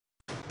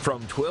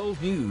From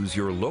 12 News,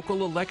 your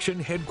local election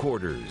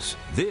headquarters,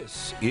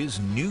 this is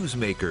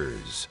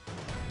Newsmakers.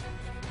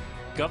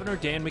 Governor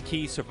Dan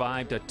McKee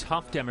survived a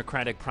tough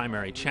Democratic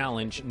primary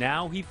challenge.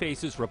 Now he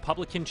faces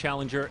Republican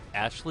challenger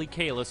Ashley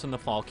Kalus in the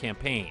fall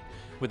campaign.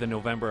 With the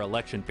November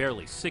election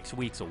barely 6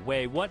 weeks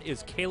away, what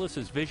is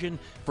Kalus's vision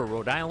for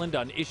Rhode Island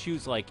on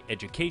issues like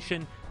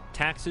education,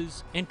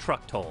 taxes, and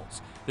truck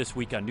tolls? This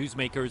week on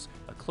Newsmakers,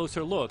 a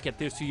closer look at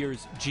this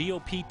year's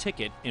GOP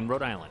ticket in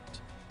Rhode Island.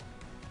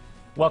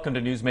 Welcome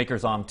to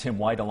Newsmakers. I'm Tim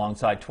White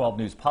alongside 12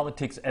 News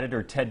Politics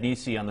editor Ted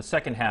Nesi. On the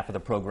second half of the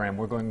program,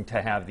 we're going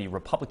to have the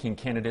Republican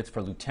candidates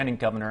for Lieutenant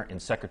Governor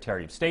and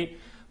Secretary of State.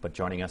 But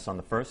joining us on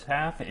the first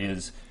half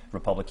is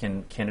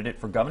Republican candidate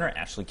for governor,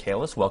 Ashley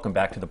Kalus. Welcome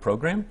back to the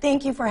program.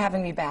 Thank you for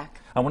having me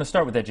back. I want to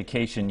start with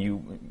education.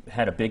 You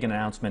had a big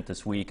announcement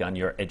this week on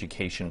your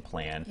education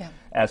plan. Yeah.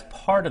 As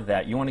part of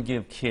that, you want to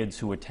give kids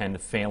who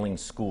attend failing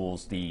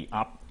schools the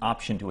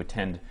option to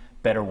attend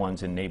better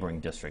ones in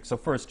neighboring districts. So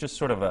first, just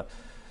sort of a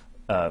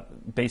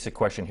basic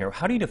question here.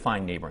 How do you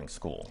define neighboring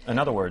school? In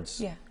other words,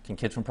 Can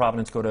kids from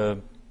Providence go to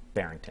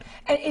Barrington?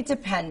 It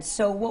depends.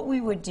 So what we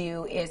would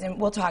do is, and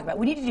we'll talk about,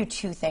 we need to do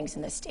two things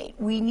in the state.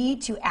 We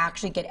need to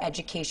actually get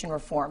education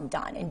reform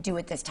done and do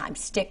it this time,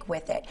 stick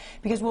with it.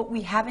 Because what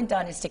we haven't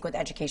done is stick with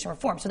education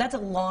reform. So that's a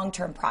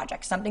long-term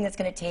project, something that's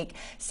going to take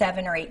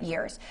 7 or 8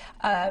 years.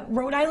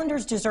 Rhode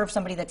Islanders deserve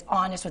somebody that's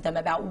honest with them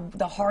about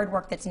the hard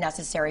work that's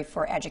necessary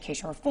for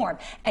education reform.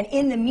 And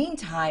in the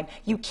meantime,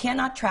 you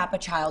cannot trap a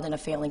child in a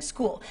failing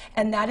school.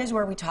 And that is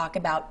where we talk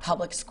about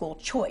public school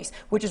choice,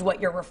 which is what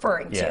you're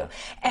referring to.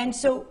 And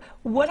so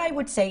what I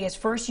would say is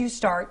first you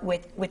start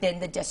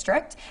within the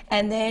district,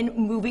 and then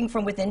moving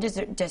from within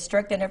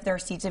district, and if there are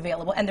seats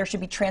available, and there should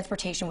be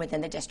transportation within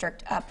the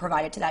district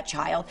provided to that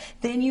child,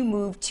 then you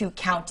move to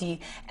county,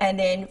 and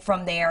then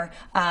from there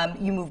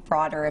you move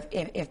broader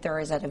if there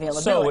is that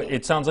availability. So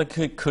it sounds like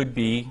it could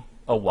be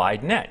a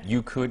wide net.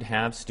 You could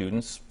have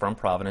students from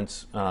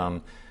Providence,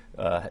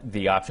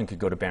 the option could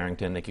go to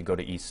Barrington, they could go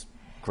to East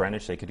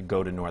Greenwich, they could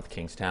go to North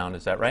Kingstown,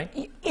 is that right?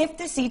 If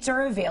the seats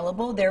are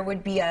available, there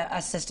would be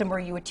a system where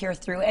you would tier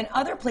through, and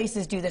other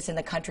places do this in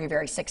the country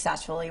very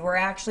successfully. We're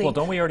actually... Well,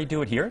 don't we already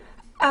do it here?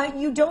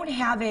 You don't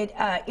have it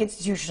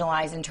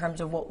institutionalized in terms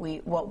of what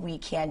we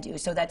can do,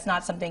 so that's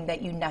not something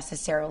that you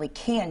necessarily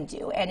can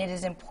do, and it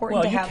is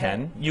important to have... Well,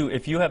 you can.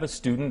 If you have a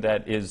student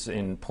that is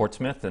in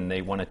Portsmouth and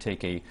they want to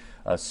take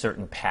a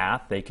certain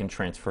path, they can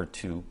transfer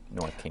to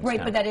North Kingstown.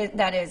 Right, but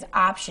that is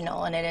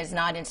optional, and it is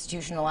not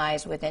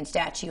institutionalized within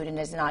statute, and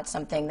is not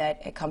something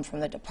that it comes from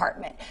the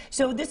department.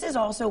 So this is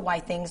also why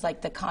things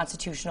like the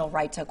constitutional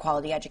right to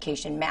quality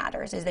education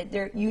matters, is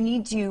that you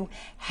need to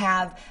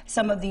have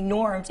some of the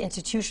norms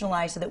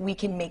institutionalized so that we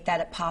can make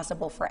that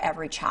possible for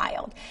every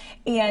child.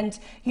 And,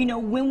 you know,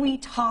 when we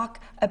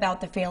talk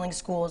about the failing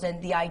schools,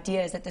 and the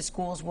idea is that the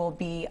schools will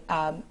be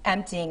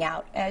emptying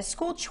out,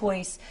 school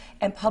choice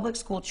and public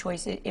school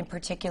choice in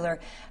particular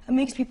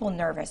makes people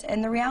nervous.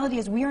 And the reality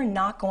is we are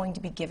not going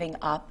to be giving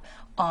up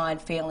on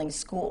failing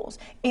schools.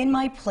 In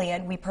my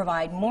plan, we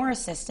provide more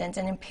assistance,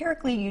 and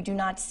empirically you do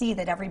not see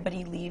that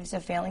everybody leaves a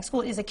failing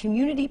school. It is a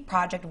community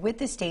project with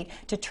the state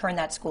to turn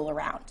that school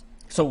around.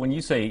 So when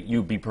you say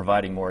you'd be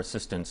providing more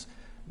assistance,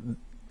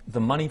 the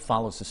money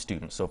follows the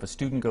student. So if a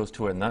student goes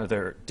to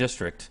another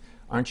district,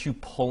 aren't you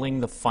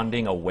pulling the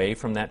funding away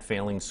from that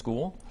failing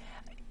school?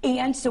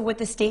 And so what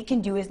the state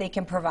can do is they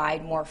can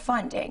provide more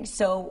funding.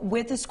 So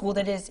with a school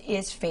that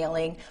is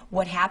failing,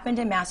 what happened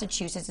in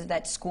Massachusetts is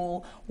that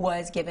school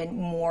was given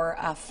more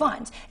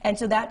funds. And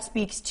so that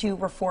speaks to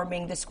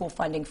reforming the school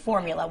funding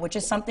formula, which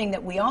is something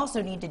that we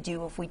also need to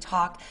do if we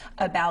talk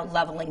about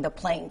leveling the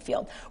playing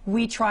field.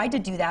 We tried to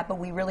do that, but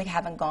we really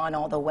haven't gone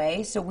all the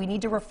way. So we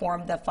need to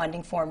reform the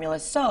funding formula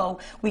so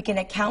we can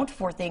account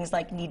for things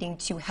like needing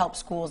to help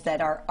schools that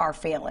are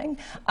failing.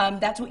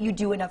 That's what you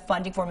do in a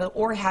funding formula,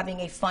 or having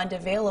a fund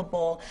available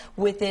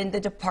within the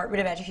Department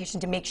of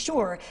Education to make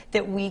sure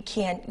that we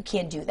can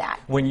do that.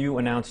 When you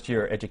announced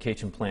your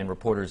education plan,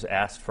 reporters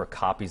asked for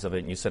copies of it,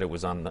 and you said it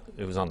was on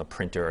the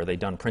printer. Are they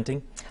done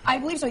printing? I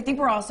believe so. I think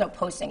we're also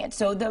posting it.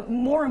 So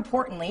more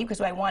importantly,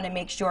 because I want to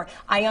make sure,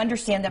 I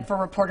understand that for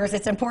reporters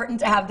it's important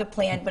to have the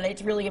plan, but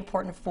it's really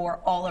important for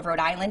all of Rhode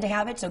Island to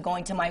have it. So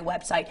going to my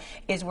website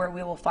is where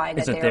we will find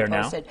that they are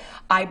posted.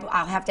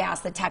 I'll have to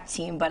ask the tech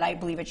team, but I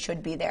believe it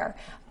should be there.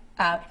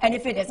 And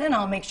if it isn't,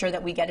 I'll make sure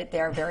that we get it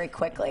there very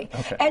quickly.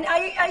 Okay. And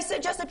I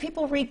suggest that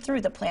people read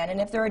through the plan,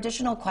 and if there are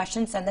additional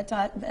questions, send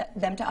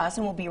them to us,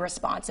 and we'll be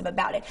responsive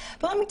about it.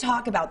 But let me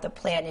talk about the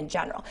plan in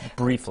general.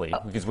 Briefly,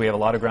 because we have a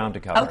lot of ground to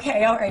cover.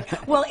 Okay, all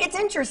right. Well, it's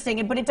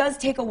interesting, but it does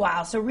take a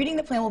while, so reading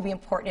the plan will be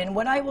important. And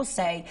what I will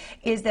say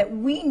is that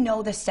we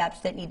know the steps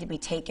that need to be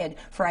taken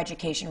for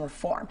education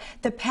reform.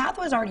 The path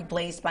was already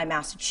blazed by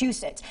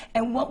Massachusetts,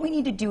 and what we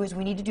need to do is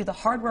we need to do the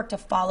hard work to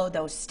follow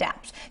those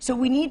steps. So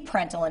we need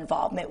parental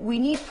involvement. We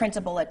need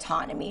principal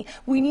autonomy.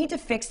 We need to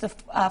fix the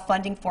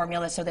funding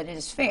formula so that it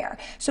is fair.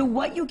 So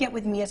what you get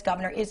with me as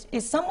governor is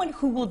someone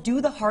who will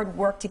do the hard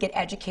work to get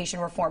education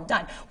reform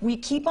done. We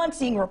keep on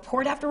seeing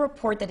report after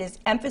report that is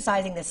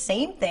emphasizing the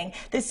same thing,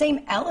 the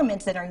same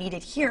elements that are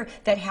needed here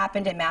that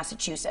happened in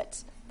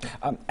Massachusetts.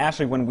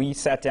 Ashley, when we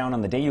sat down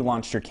on the day you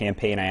launched your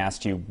campaign, I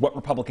asked you what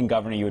Republican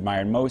governor you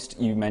admired most.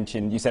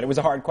 You said it was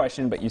a hard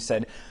question, but you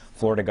said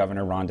Florida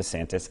Governor Ron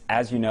DeSantis.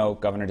 As you know,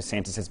 Governor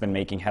DeSantis has been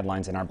making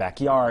headlines in our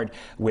backyard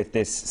with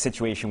this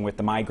situation with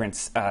the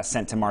migrants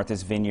sent to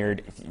Martha's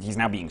Vineyard. He's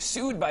now being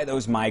sued by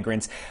those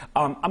migrants.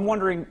 I'm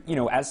wondering,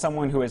 as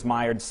someone who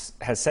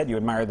has said you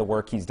admire the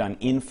work he's done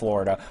in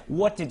Florida,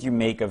 what did you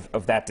make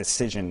of that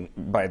decision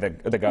by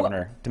the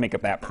governor to make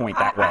up that point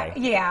that way?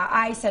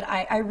 I said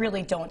I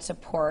really don't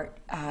support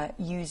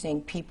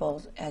using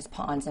people as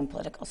pawns in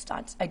political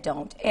stunts. I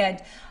don't.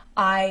 And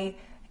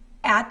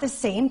at the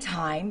same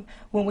time,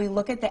 when we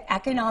look at the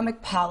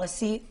economic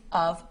policy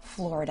of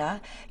Florida,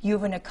 you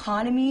have an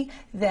economy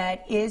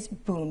that is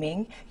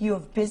booming, you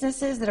have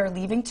businesses that are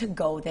leaving to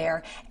go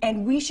there,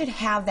 and we should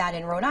have that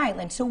in Rhode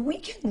Island so we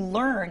can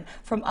learn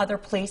from other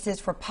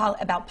places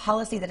about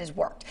policy that has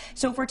worked.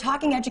 So if we're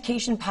talking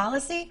education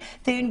policy,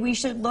 then we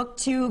should look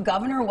to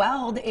Governor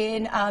Weld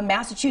in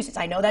Massachusetts.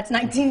 I know that's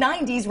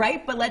 1990s,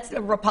 right? But let's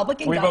a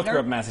Republican governor. We both grew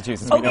up in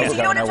Massachusetts. Okay, we know so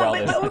who Governor Weld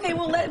is. Okay,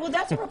 well,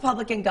 that's a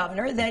Republican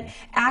governor that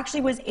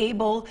actually was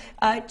able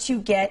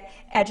to get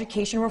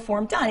education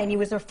reform done, and he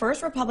was the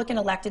first Republican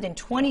elected in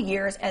 20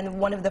 years, and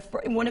one of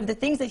the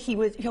things that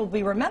he'll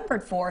be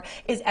remembered for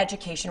is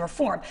education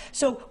reform.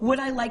 So would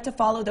I like to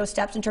follow those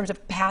steps in terms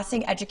of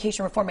passing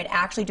education reform and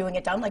actually doing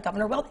it done like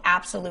Governor Weld?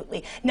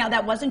 Absolutely. Now,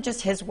 that wasn't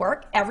just his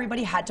work.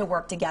 Everybody had to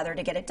work together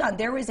to get it done.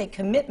 There was a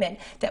commitment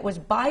that was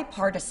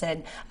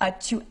bipartisan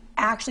to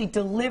actually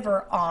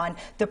deliver on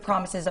the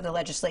promises of the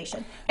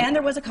legislation. And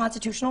there was a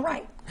constitutional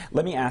right.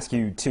 Let me ask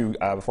you, too,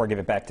 before I give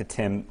it back to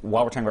Tim,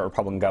 while we're talking about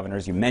Republican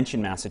governors, you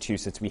mentioned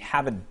Massachusetts. We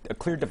have a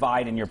clear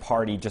divide in your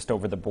party just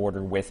over the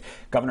border with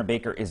Governor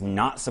Baker is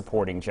not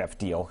supporting Jeff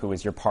Deal, who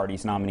is your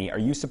party's nominee. Are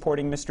you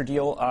supporting Mr.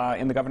 Deal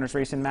in the governor's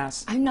race in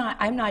Mass? I'm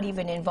not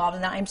even involved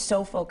in that. I'm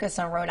so focused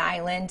on Rhode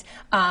Island.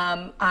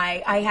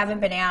 I haven't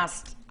been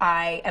asked.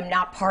 I am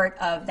not part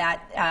of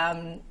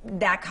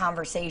that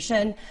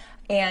conversation.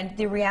 And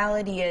the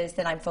reality is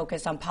that I'm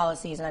focused on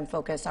policies and I'm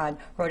focused on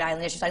Rhode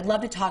Island issues. I'd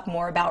love to talk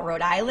more about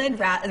Rhode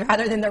Island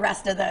rather than the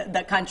rest of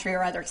the country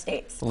or other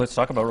states. Well, let's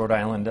talk about Rhode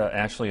Island.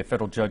 Actually, a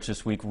federal judge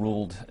this week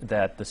ruled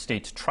that the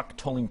state's truck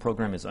tolling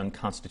program is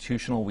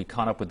unconstitutional. We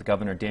caught up with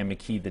Governor Dan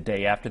McKee the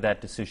day after that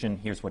decision.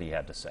 Here's what he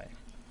had to say.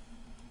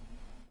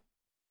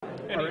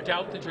 Any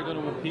doubt that you're going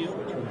to appeal?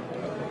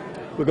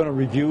 We're going to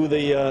review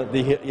the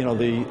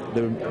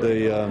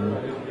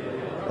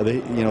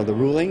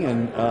ruling,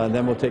 and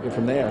then we'll take it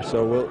from there.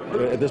 So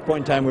at this point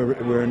in time,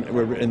 we're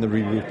in the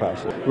review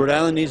process. Rhode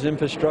Island needs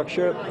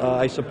infrastructure.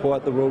 I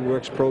support the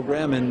Roadworks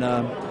program,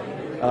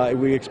 and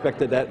we expect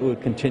that will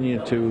continue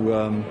that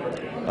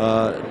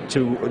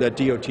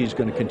DOT is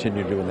going to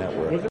continue doing that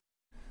work.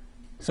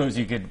 So as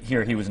you could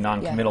hear, he was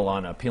non-committal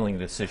on appealing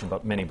the decision,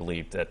 but many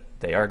believe that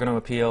they are going to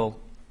appeal.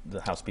 The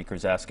House Speaker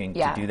is asking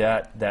to do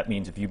that. That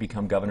means if you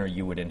become governor,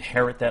 you would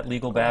inherit that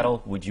legal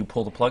battle. Would you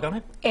pull the plug on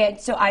it? And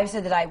so I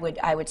said that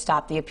I would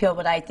stop the appeal,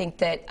 but I think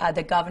that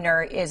the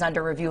governor is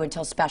under review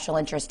until special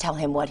interests tell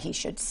him what he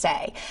should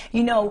say.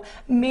 You know,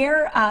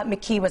 Mayor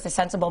McKee was a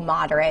sensible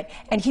moderate,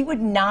 and he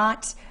would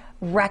not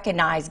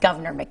recognize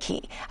Governor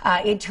McKee.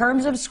 In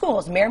terms of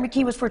schools, Mayor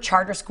McKee was for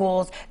charter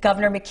schools.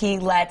 Governor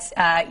McKee lets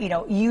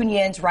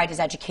unions write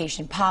his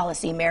education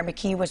policy. Mayor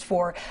McKee was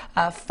for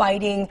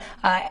fighting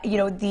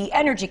the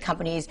energy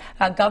companies.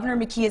 Governor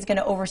McKee is going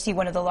to oversee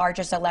one of the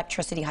largest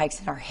electricity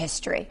hikes in our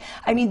history.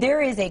 I mean,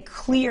 there is a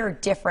clear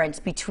difference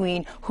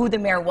between who the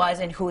mayor was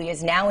and who he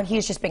is now, and he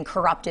has just been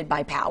corrupted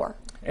by power.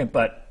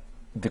 But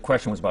the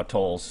question was about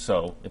tolls,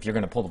 so if you're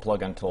going to pull the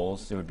plug on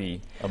tolls, there would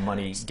be a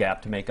money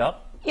gap to make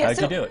up.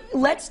 How'd you do it?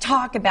 Let's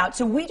talk about,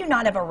 so we do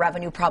not have a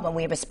revenue problem,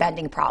 we have a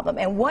spending problem.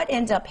 And what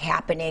ends up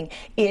happening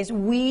is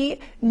we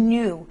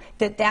knew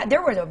that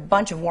there was a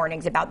bunch of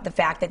warnings about the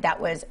fact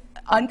that was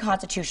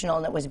unconstitutional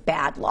and it was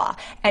bad law.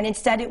 And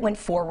instead it went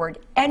forward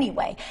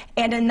anyway.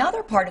 And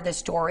another part of the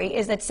story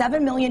is that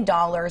 $7 million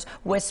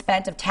was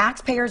spent of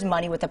taxpayers'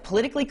 money with a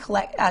politically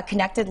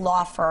connected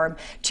law firm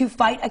to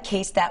fight a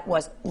case that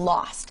was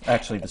lost.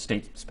 Actually, the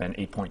state spent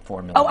 $8.4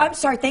 million. Oh, I'm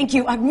sorry, thank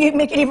you. I'm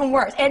making it even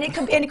worse. And it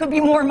could be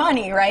more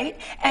money,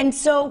 right? And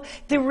so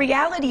the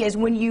reality is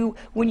when you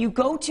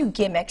go to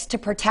gimmicks to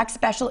protect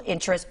special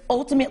interests,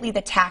 ultimately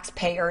the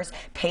taxpayers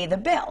pay the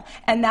bill.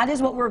 And that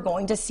is what we're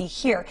going to see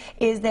here,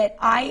 is that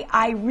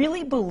I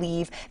really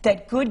believe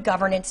that good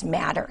governance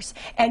matters.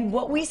 And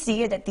what we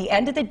see is at the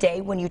end of the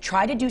day, when you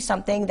try to do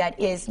something that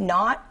is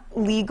not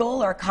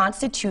legal or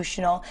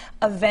constitutional,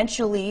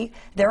 eventually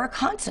there are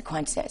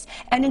consequences.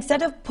 And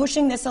instead of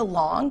pushing this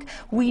along,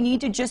 we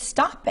need to just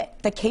stop it.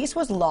 The case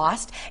was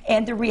lost,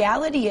 and the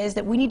reality is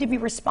that we need to be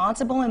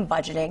responsible in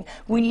budgeting.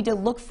 We need to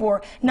look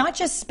for not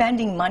just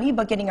spending money,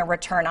 but getting a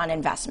return on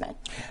investment.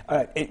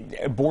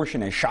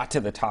 Abortion is shot to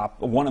the top,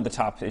 one of the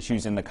top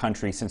issues in the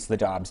country since the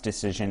Dobbs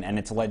decision, and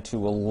it's led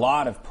to a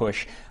lot of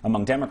push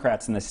among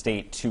Democrats in the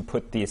state to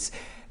put this,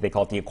 they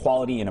call it the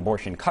Equality in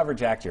Abortion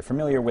Coverage Act, you're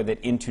familiar with it,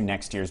 into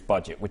next year's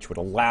budget, which would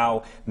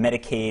allow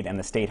Medicaid and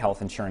the state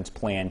health insurance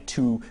plan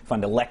to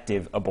fund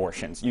elective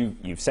abortions.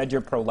 You've said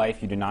you're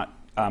pro-life, you do not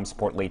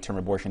support late-term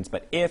abortions,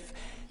 but if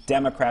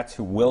Democrats,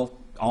 who will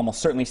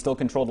almost certainly still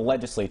control the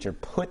legislature,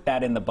 put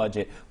that in the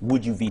budget,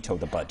 would you veto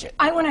the budget?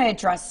 I want to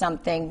address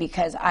something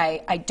because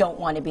I don't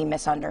want to be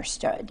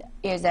misunderstood,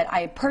 is that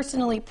I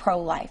personally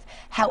pro-life.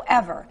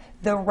 However,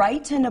 the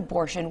right to an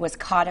abortion was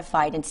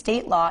codified in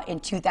state law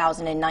in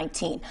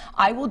 2019.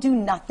 I will do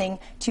nothing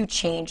to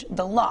change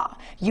the law.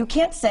 You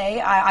can't say,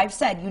 I've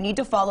said, you need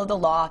to follow the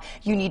law,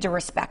 you need to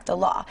respect the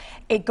law.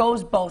 It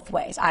goes both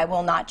ways. I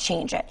will not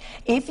change it.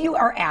 If you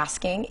are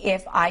asking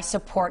if I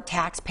support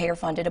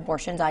taxpayer-funded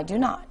abortions, I do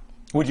not.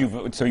 Would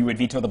you? So you would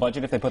veto the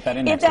budget if they put that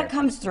in? If that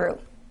comes through.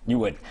 You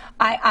would?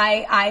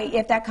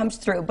 If that comes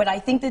through. But I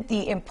think that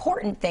the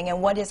important thing and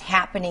what is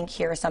happening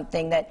here is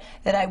something that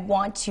I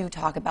want to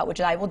talk about, which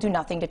is I will do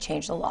nothing to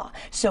change the law.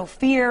 So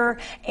fear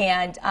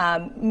and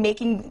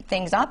making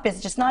things up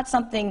is just not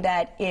something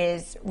that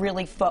is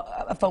really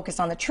focused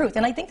on the truth.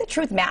 And I think the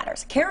truth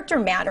matters. Character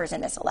matters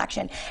in this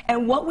election.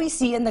 And what we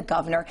see in the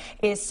governor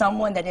is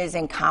someone that is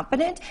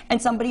incompetent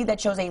and somebody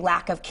that shows a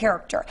lack of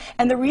character.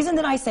 And the reason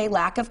that I say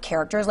lack of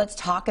character is let's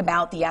talk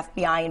about the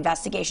FBI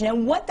investigation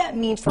and what that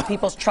means for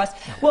people's trust.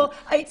 Well,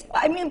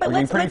 I mean, but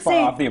let's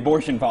say off the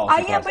abortion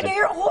policy. I am, but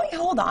here,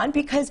 hold on,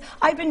 because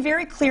I've been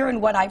very clear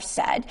in what I've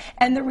said,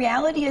 and the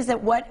reality is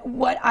that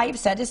what I've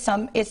said is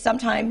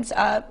sometimes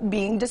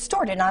being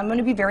distorted. And I'm going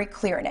to be very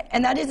clear in it,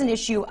 and that is an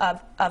issue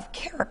of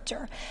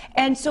character.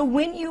 And so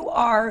when you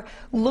are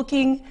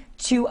looking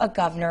to a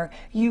governor,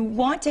 you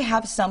want to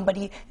have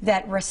somebody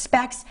that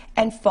respects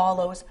and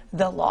follows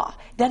the law.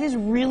 That is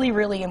really,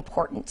 really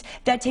important.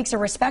 That takes a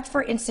respect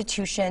for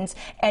institutions,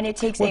 and it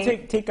takes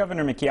take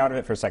Governor McKee out of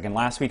it for a second.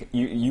 Last week,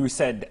 you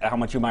said how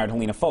much you admired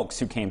Helena Foulkes,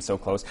 who came so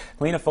close.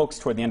 Helena Foulkes,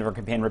 toward the end of her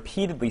campaign,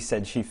 repeatedly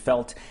said she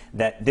felt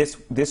that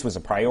this was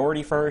a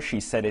priority for her. She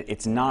said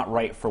it's not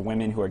right for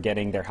women who are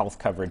getting their health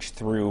coverage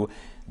through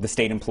the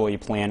state employee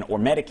plan or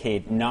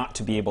Medicaid not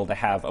to be able to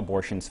have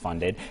abortions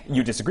funded.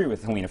 You disagree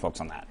with Helena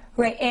Foulkes on that?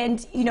 Right,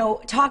 and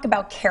talk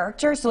about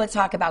character. So let's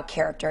talk about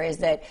character. Is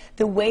that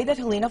the way that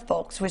Helena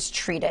Foulkes was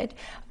treated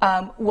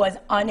was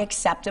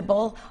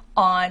unacceptable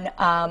on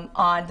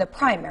the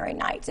primary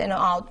nights. And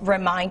I'll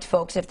remind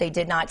folks, if they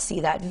did not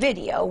see that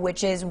video,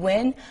 which is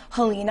when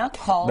Helena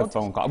called the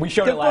phone call. We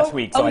showed it last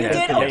week, so I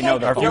guess they know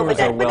our viewers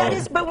are well.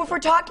 But if we're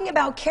talking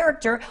about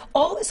character,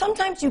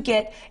 sometimes you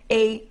get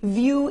a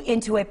view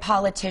into a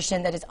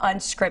politician that is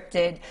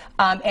unscripted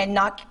and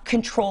not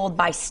controlled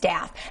by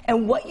staff.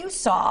 And what you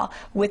saw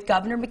with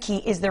Governor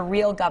McKee is the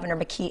real Governor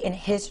McKee in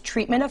his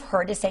treatment of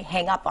her to say,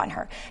 hang up on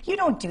her. You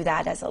don't do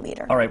that as a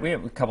leader. All right, we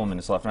have a couple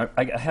minutes left.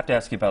 I have to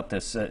ask you about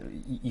this.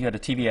 You had a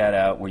TV ad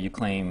out where you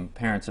claim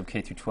parents of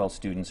K-12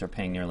 students are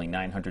paying nearly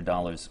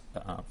 $900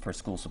 for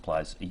school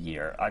supplies a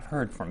year. I've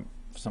heard from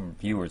some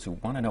viewers who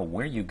want to know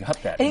where you got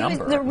that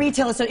number. The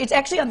retail, so it's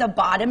actually on the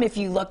bottom. If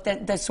you look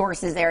at the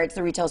sources there, it's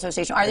the Retail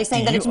Association. Are they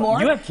saying that it's more?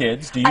 You have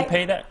kids. Do you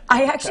pay that?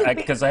 I actually,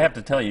 because I have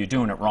to tell you, you're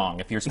doing it wrong.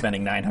 If you're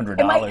spending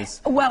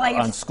 $900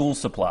 on school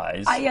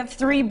supplies. I have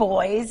 3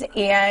 boys,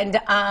 and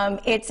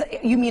it's.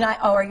 You mean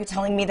are you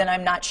telling me that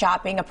I'm not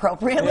shopping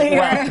appropriately?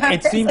 Well,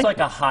 it seems like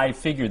a high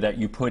figure that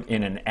you put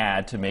in an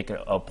ad to make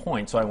a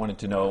point. So I wanted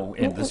to know,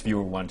 and this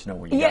viewer wanted to know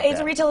where you got that. Yeah, it's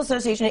a Retail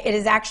Association. It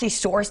is actually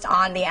sourced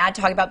on the ad,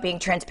 talking about being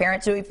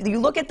transparent. So if you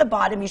look at the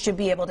bottom, you should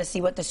be able to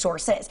see what the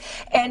source is.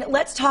 And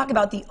let's talk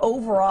about the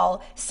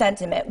overall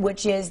sentiment,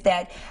 which is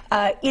that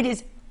it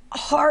is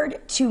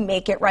hard to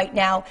make it right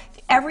now.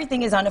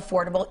 Everything is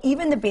unaffordable,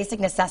 even the basic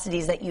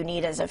necessities that you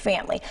need as a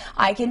family.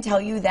 I can tell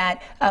you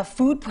that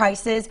food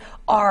prices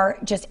are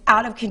just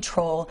out of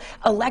control.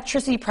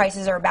 Electricity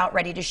prices are about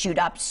ready to shoot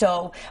up.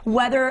 So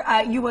whether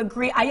you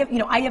agree,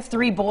 I have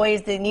 3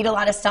 boys. They need a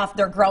lot of stuff.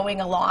 They're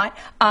growing a lot,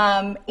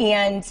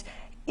 and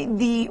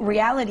the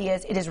reality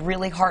is it is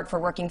really hard for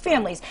working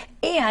families.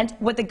 And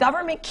what the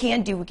government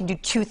can do, we can do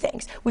 2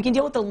 things. We can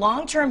deal with the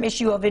long-term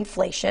issue of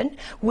inflation,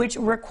 which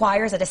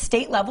requires at a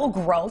state level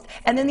growth.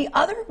 And then the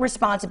other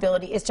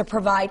responsibility is to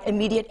provide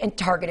immediate and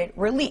targeted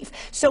relief.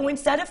 So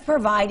instead of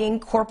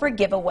providing corporate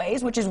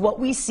giveaways, which is what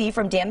we see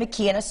from Dan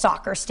McKee in a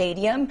soccer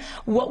stadium,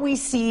 what we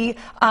see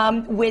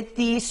with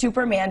the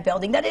Superman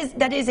building,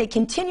 that is a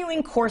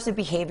continuing course of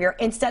behavior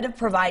instead of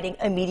providing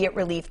immediate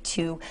relief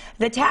to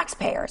the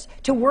taxpayers,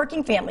 to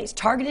working families. families,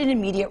 targeted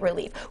immediate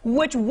relief,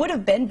 which would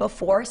have been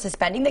before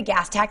suspending the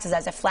gas taxes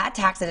as a flat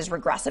tax that is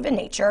regressive in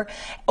nature,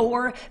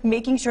 or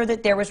making sure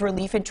that there was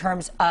relief in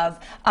terms of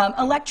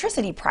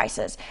electricity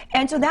prices.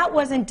 And so that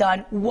wasn't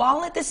done,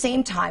 while at the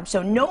same time,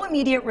 so no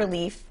immediate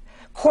relief,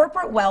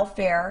 corporate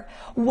welfare,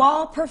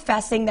 while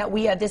professing that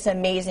we have this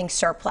amazing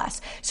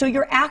surplus. So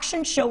your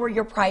actions show where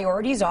your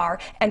priorities are,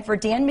 and for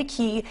Dan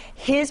McKee,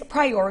 his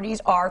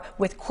priorities are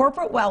with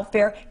corporate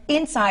welfare,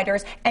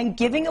 insiders, and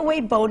giving away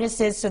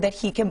bonuses so that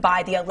he can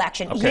buy the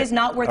election. Okay. He is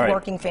not worth All right.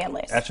 working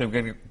families. Actually,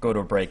 we're going to go to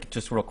a break.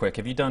 Just real quick,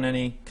 have you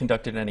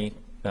conducted any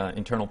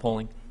internal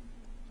polling?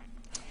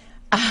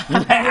 We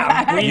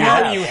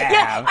know you have.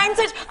 Yeah,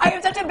 I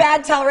am such a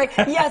bad teller.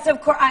 Yes,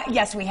 of course.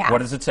 Yes, we have.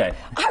 What does it say?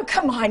 Oh,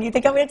 come on! You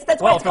think that's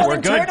Well, why it's called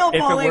internal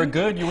polling. If it were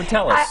good, you would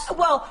tell us.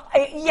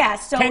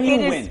 Yes. So can you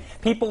it is, win?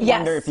 People yes.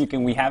 wonder if you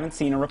can. We haven't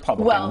seen a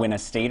Republican win a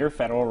state or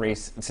federal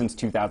race since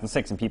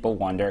 2006, and people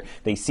wonder.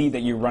 They see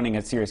that you're running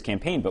a serious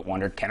campaign, but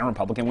wonder, can a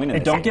Republican win in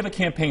this Don't state? give a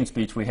campaign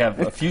speech. We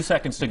have a few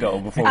seconds to go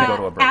before we go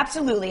to a break.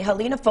 Absolutely.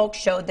 Helena Foulkes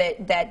showed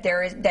that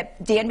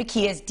Dan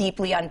McKee is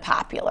deeply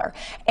unpopular,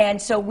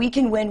 and so we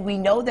can win.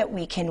 We know that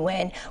we can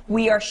win.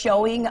 We are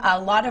showing a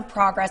lot of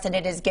progress, and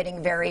it is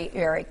getting very,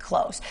 very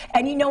close.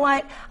 And you know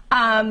what?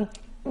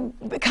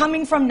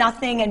 Coming from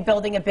nothing and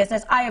building a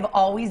business, I have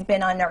always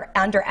been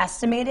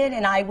underestimated,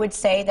 and I would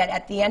say that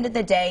at the end of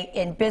the day,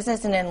 in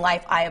business and in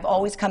life, I have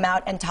always come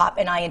out on top,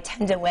 and I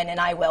intend to win, and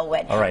I will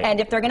win. All right. And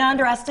if they're going to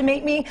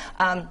underestimate me,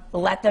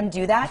 let them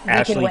do that.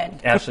 We can win.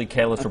 Ashley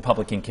Kalus,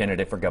 Republican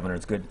candidate for governor.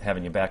 It's good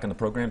having you back on the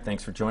program.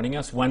 Thanks for joining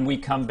us. When we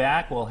come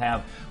back, we'll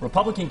have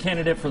Republican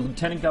candidate for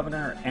Lieutenant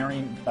Governor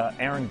Aaron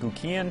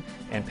Guckian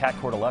and Pat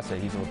Cortellessa.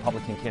 He's a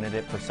Republican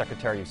candidate for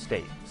Secretary of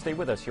State. Stay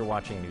with us. You're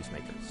watching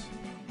Newsmakers.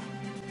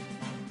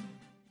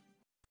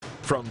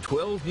 From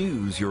 12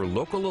 News, your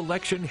local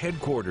election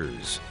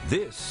headquarters,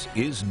 this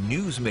is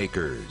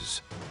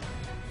Newsmakers.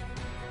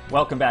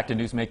 Welcome back to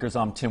Newsmakers.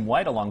 I'm Tim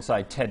White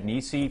alongside Ted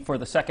Nesi. For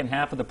the second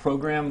half of the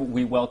program,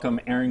 we welcome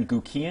Aaron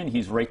Guckian.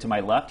 He's right to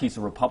my left. He's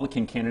a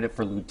Republican candidate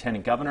for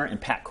Lieutenant Governor.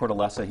 And Pat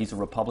Cortellessa, he's a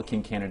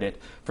Republican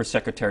candidate for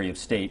Secretary of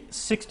State.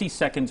 60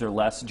 seconds or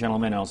less,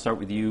 gentlemen. I'll start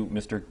with you,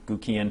 Mr.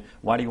 Guckian.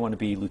 Why do you want to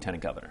be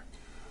Lieutenant Governor?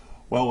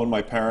 Well, when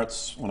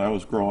I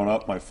was growing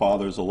up, my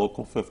father's a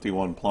local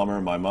 51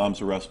 plumber, my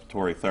mom's a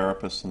respiratory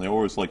therapist, and they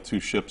always like two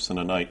ships in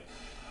a night.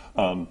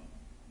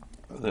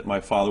 That my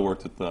father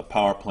worked at the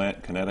power plant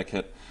in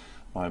Connecticut,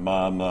 my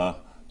mom,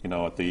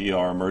 at the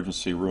ER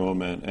emergency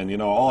room, and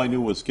all I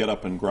knew was get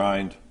up and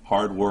grind,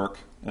 hard work,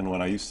 and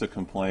when I used to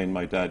complain,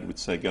 my dad would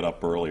say get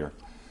up earlier.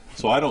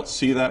 So I don't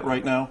see that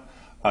right now.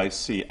 I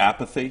see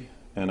apathy,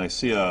 and I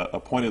see a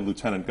appointed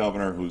lieutenant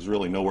governor who's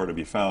really nowhere to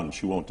be found, and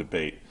she won't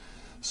debate.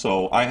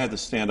 So I had to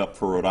stand up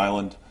for Rhode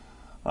Island.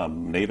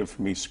 I'm native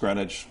from East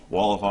Greenwich,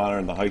 Wall of Honor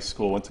in the high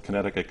school, went to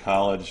Connecticut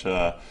College,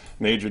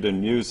 majored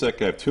in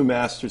music. I have 2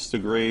 master's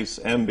degrees,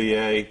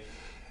 MBA,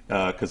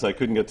 because I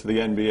couldn't get to the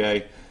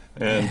NBA,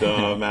 and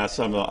I'm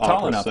an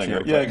opera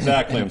singer. Yeah,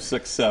 exactly. I'm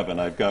 6'7".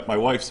 I've got my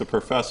wife's a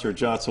professor at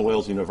Johnson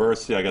Wales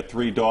University. I got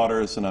 3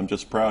 daughters, and I'm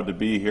just proud to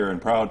be here and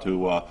proud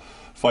to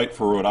fight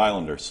for Rhode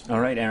Islanders.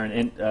 All right, Aaron.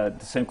 And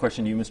the same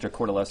question to you, Mr.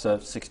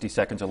 Cortellessa, 60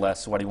 seconds or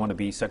less. Why do you want to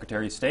be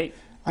Secretary of State?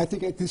 I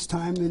think at this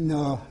time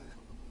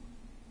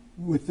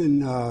within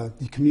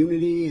the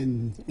community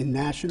and in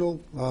national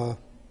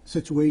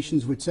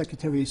situations with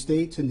Secretary of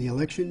States and the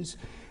elections,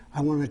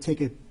 I want to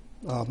take it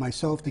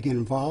myself to get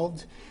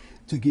involved,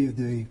 to give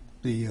the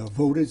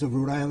voters of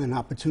Rhode Island an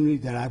opportunity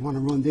that I want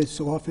to run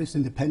this office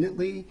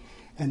independently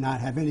and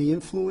not have any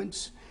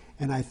influence.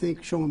 And I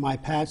think showing my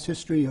past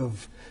history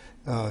of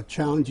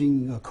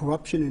challenging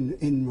corruption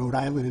in Rhode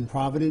Island and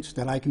Providence,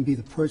 that I can be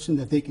the person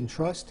that they can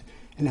trust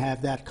and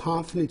have that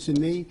confidence in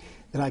me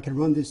that I can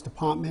run this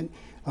department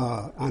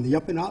on the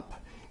up and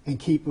up and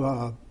keep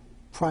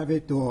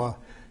private or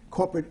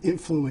corporate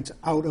influence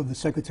out of the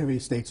Secretary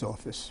of State's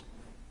office.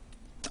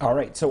 All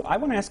right, so I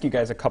want to ask you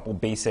guys a couple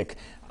basic,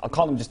 I'll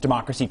call them just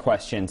democracy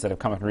questions that have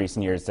come up in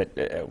recent years that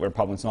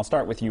Republicans, and I'll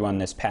start with you on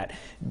this, Pat.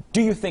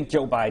 Do you think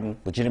Joe Biden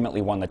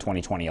legitimately won the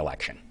 2020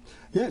 election?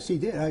 Yes, he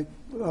did.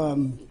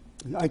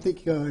 I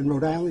think in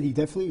Rhode Island he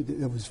definitely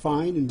was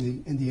fine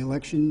in the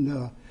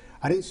election.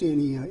 I didn't see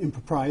any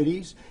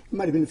improprieties. There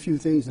might have been a few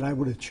things that I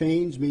would have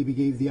changed, maybe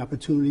gave the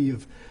opportunity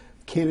of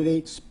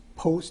candidates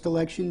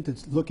post-election to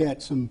look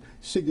at some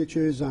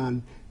signatures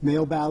on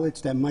mail ballots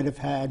that might have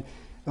had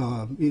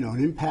an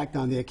impact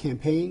on their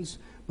campaigns.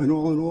 But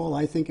all in all,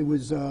 I think it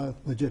was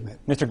legitimate.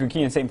 Mr.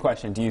 Guckian, same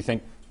question. Do you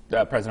think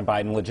President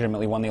Biden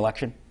legitimately won the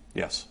election?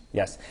 Yes.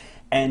 Yes.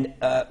 And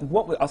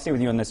I'll stay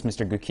with you on this,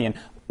 Mr. Guckian.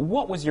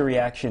 What was your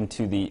reaction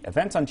to the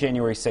events on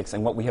January 6th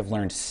and what we have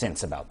learned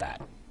since about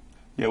that?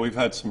 Yeah, we've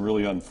had some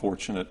really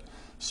unfortunate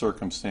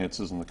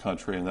circumstances in the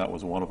country, and that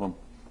was one of them.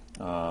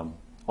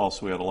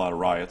 Also, we had a lot of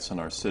riots in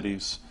our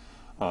cities.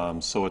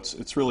 So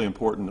it's really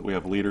important that we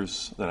have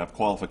leaders that have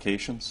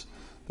qualifications,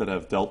 that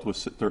have dealt with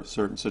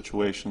certain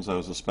situations. I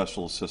was a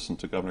special assistant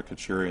to Governor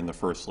Carcieri and the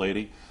First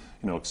Lady.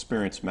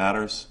 Experience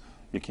matters.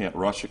 You can't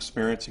rush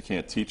experience. You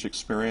can't teach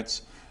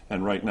experience.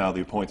 And right now,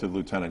 the appointed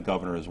lieutenant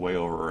governor is way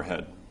over her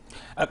head.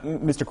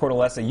 Mr.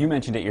 Cortellessa, you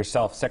mentioned it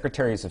yourself.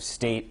 Secretaries of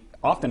State,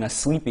 often a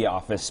sleepy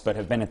office, but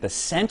have been at the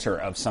center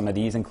of some of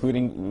these,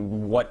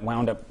 including what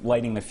wound up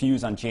lighting the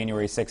fuse on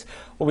January 6th.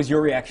 What was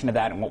your reaction to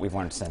that and what we've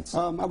learned since?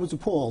 I was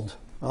appalled.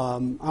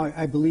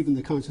 I believe in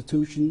the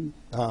Constitution.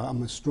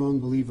 I'm a strong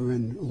believer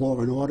in law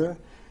and order.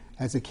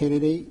 As a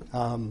candidate,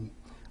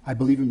 I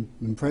believe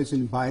in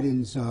President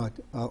Biden's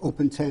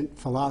open tent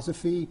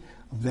philosophy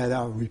that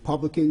our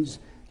Republicans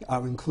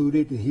are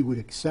included and he would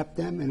accept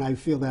them, and I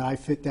feel that I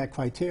fit that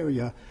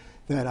criteria,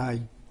 that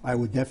I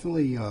would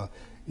definitely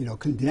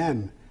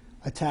condemn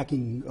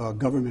attacking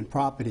government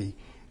property.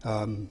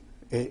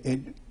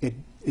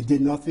 It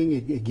did nothing,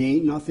 it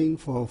gained nothing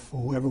for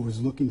whoever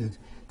was looking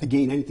to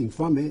gain anything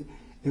from it.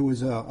 It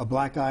was a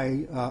black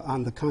eye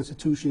on the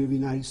Constitution of the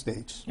United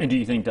States. And do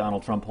you think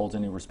Donald Trump holds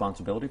any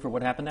responsibility for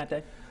what happened that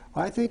day?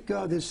 I think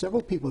there's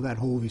several people that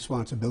hold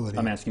responsibility.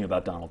 I'm asking you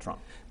about Donald Trump.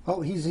 Oh,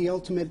 he's the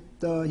ultimate.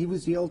 He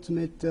was the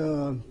ultimate,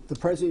 the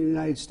president of the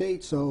United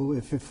States. So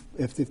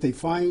if they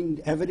find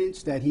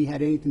evidence that he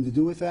had anything to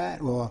do with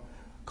that or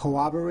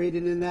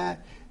corroborated in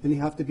that, then he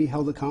have to be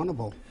held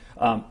accountable.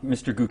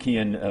 Mr.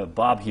 Gukian,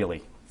 Bob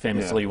Healy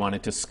famously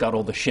wanted to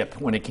scuttle the ship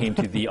when it came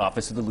to the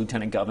office of the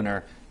lieutenant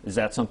governor. Is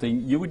that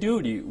something you would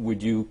do?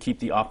 Would you keep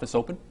the office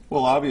open?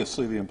 Well,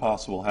 obviously the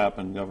impossible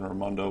happened. Governor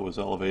Raimondo was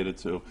elevated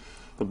to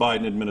the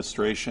Biden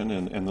administration,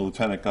 and the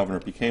lieutenant governor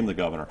became the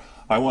governor.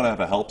 I want to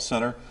have a help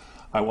center.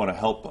 I want to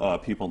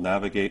help people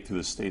navigate through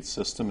the state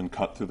system and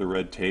cut through the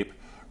red tape.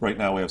 Right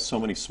now we have so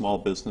many small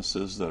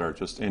businesses that are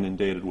just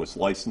inundated with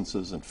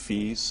licenses and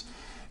fees.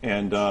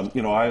 And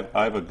I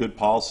have a good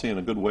policy and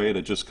a good way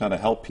to just kind of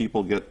help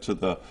people get to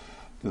the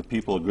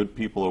people, good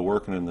people are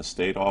working in the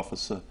state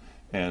office,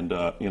 and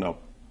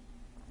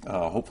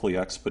hopefully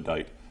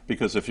expedite.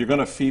 Because if you're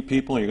going to fee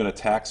people and you're going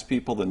to tax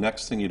people, the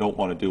next thing you don't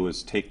want to do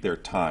is take their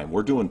time.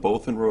 We're doing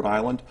both in Rhode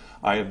Island.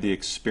 I have the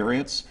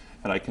experience,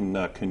 and I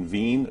can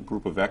convene a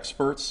group of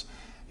experts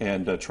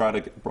and try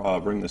to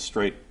bring the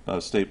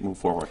state move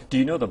forward. Do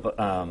you know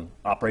the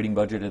operating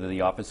budget of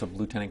the office of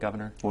lieutenant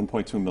governor?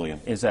 $1.2 million.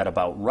 Is that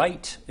about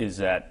right? Is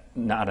that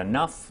not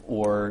enough,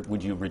 or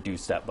would you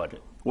reduce that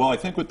budget? Well, I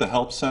think with the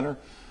help center,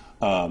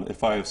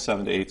 if I have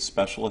 7 to 8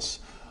 specialists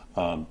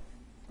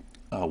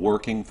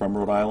working from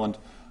Rhode Island,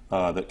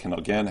 that can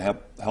again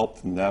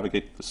help them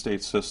navigate the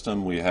state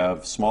system. We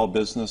have small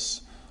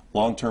business,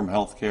 long-term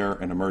health care,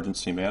 and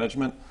emergency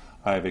management.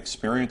 I have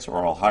experience,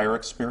 or I'll hire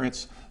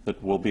experience,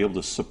 that will be able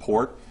to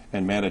support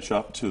and manage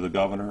up to the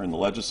governor and the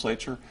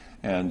legislature.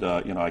 And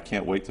I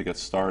can't wait to get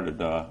started.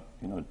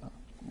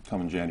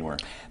 Coming January.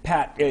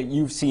 Pat,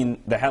 you've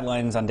seen the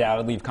headlines,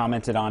 undoubtedly. You've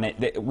commented on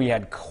it. We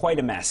had quite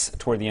a mess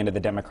toward the end of the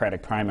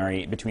Democratic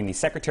primary between the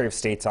Secretary of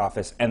State's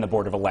office and the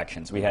Board of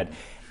Elections. We had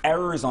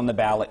errors on the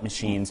ballot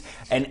machines,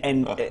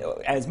 and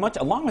as much,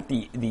 along with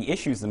the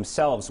issues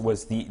themselves,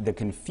 was the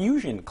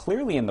confusion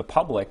clearly in the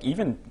public,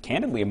 even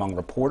candidly among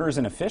reporters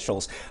and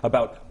officials,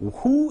 about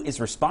who is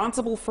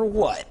responsible for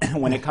what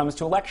when it comes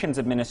to elections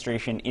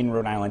administration in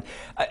Rhode Island.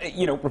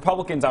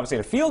 Republicans obviously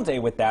had a field day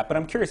with that, but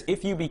I'm curious,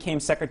 if you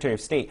became Secretary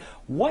of State,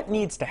 what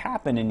needs to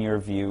happen in your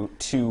view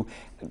to,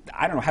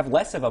 have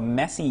less of a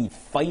messy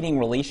fighting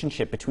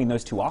relationship between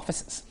those two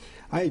offices?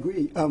 I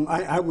agree.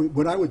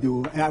 What I would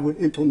do, I would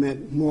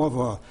implement more of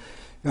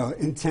a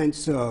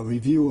intense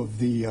review of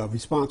the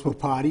responsible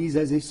parties,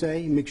 as they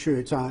say. Make sure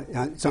it's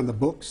on the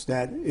books,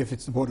 that if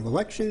it's the Board of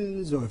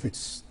Elections or if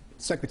it's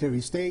Secretary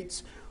of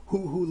State's,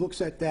 who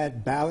looks at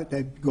that ballot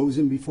that goes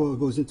in before it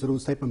goes into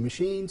those type of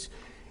machines.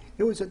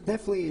 It was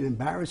definitely an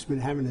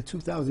embarrassment having a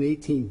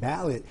 2018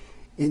 ballot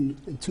in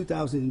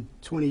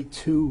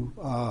 2022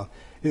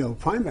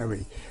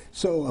 primary.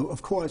 So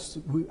of course,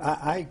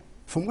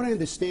 from what I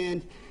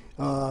understand,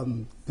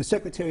 the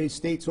Secretary of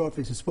State's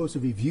office is supposed to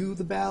review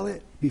the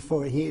ballot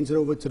before it hands it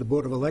over to the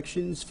Board of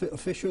Elections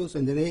officials,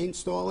 and then they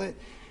install it.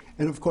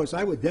 And of course,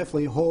 I would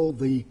definitely hold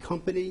the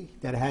company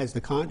that has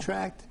the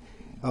contract.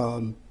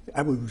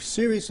 I would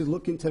seriously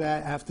look into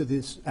that after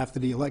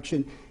the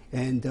election,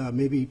 and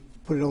maybe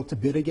put it out to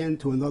bid again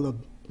to another,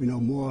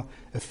 more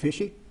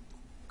efficient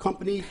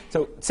company.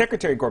 So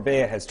Secretary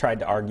Gorbea has tried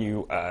to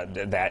argue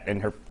that,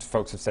 and her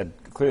folks have said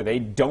clearly they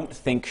don't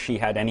think she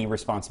had any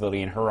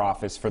responsibility in her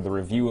office for the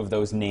review of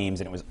those names,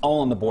 and it was all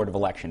on the Board of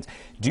Elections.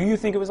 Do you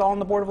think it was all on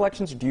the Board of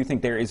Elections, or do you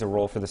think there is a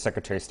role for the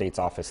Secretary of State's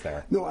office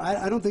there? No,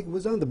 I don't think it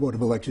was on the Board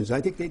of Elections.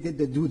 I think they did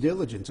the due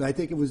diligence. I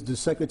think it was the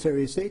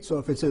Secretary of State's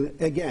office. And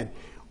again,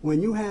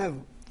 when you have,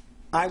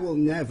 I will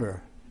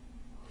never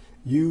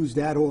use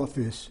that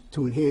office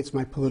to enhance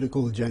my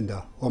political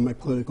agenda or my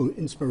political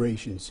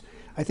inspirations.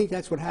 I think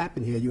that's what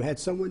happened here. You had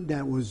someone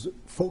that was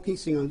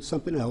focusing on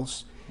something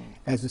else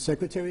as the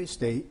Secretary of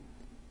State,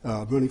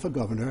 running for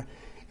governor,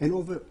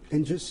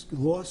 and just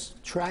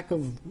lost track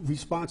of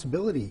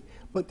responsibility.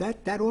 But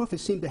that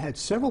office seemed to have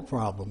several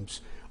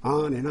problems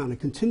on and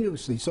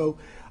continuously. So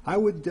I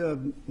would,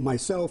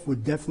 myself,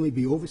 would definitely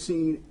be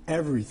overseeing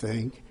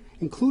everything,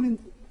 including,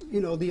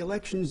 the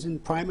elections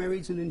and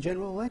primaries and in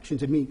general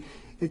elections. I mean,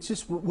 It's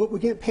just what we're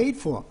getting paid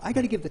for. I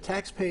got to give the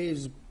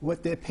taxpayers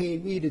what they're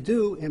paying me to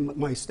do and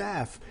my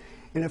staff.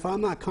 And if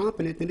I'm not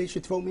competent, then they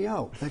should throw me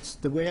out. That's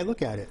the way I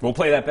look at it. We'll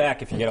play that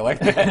back if you get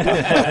elected.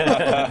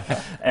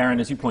 Aaron,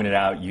 as you pointed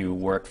out, you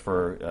worked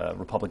for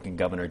Republican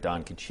Governor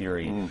Don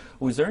Carcieri.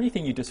 Was there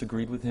anything you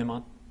disagreed with him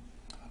on?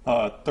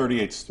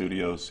 38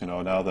 Studios. You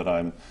know, now that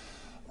I'm,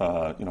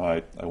 you know,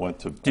 I went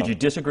to. Did you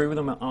disagree with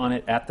him on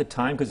it at the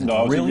time? Because it's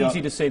No, real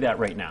easy to say that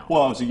right now.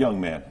 Well, I was a young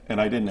man,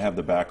 and I didn't have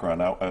the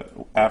background.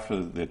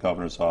 After the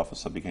governor's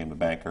office, I became a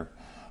banker.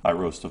 I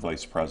rose to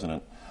vice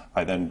president.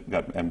 I then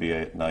got an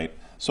MBA at night.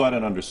 So I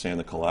didn't understand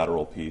the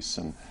collateral piece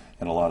and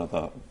a lot of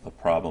the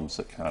problems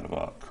that kind of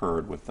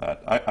occurred with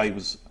that. I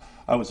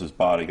was his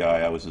body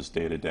guy. I was his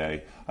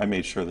day-to-day. I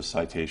made sure the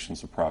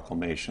citations and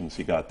proclamations,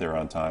 he got there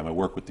on time. I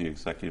worked with the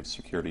executive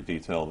security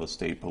detail of the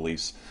state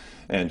police.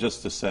 And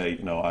just to say,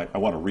 you know, I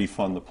want to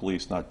refund the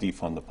police, not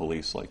defund the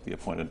police like the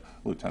appointed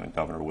lieutenant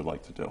governor would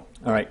like to do.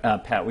 All right,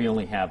 Pat, we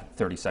only have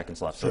 30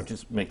 seconds left, so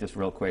just make this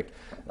real quick.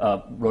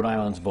 Rhode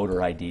Island's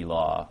voter ID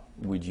law,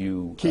 would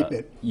you keep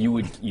it? You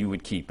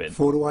would keep it.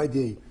 Photo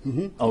ID.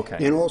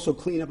 Okay. And also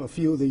clean up a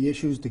few of the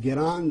issues to get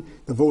on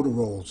the voter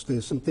rolls.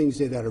 There's some things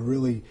there that are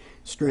really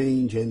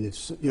strange, and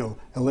it's, you know,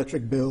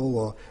 electric bill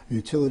or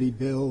utility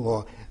bill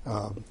or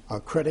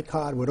a credit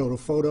card without a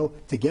photo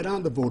to get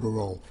on the voter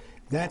roll.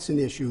 That's an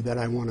issue that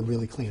I want to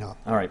really clean up.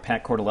 All right,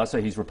 Pat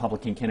Cortellessa, he's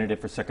Republican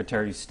candidate for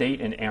Secretary of State,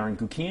 and Aaron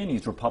Guckian,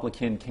 he's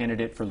Republican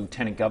candidate for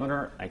Lieutenant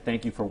Governor. I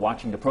thank you for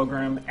watching the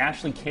program.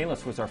 Ashley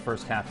Kalis was our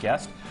first half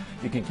guest.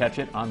 You can catch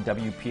it on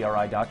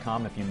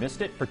WPRI.com if you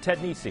missed it. For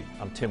Ted Nesi,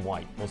 I'm Tim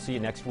White. We'll see you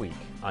next week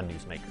on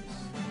Newsmakers.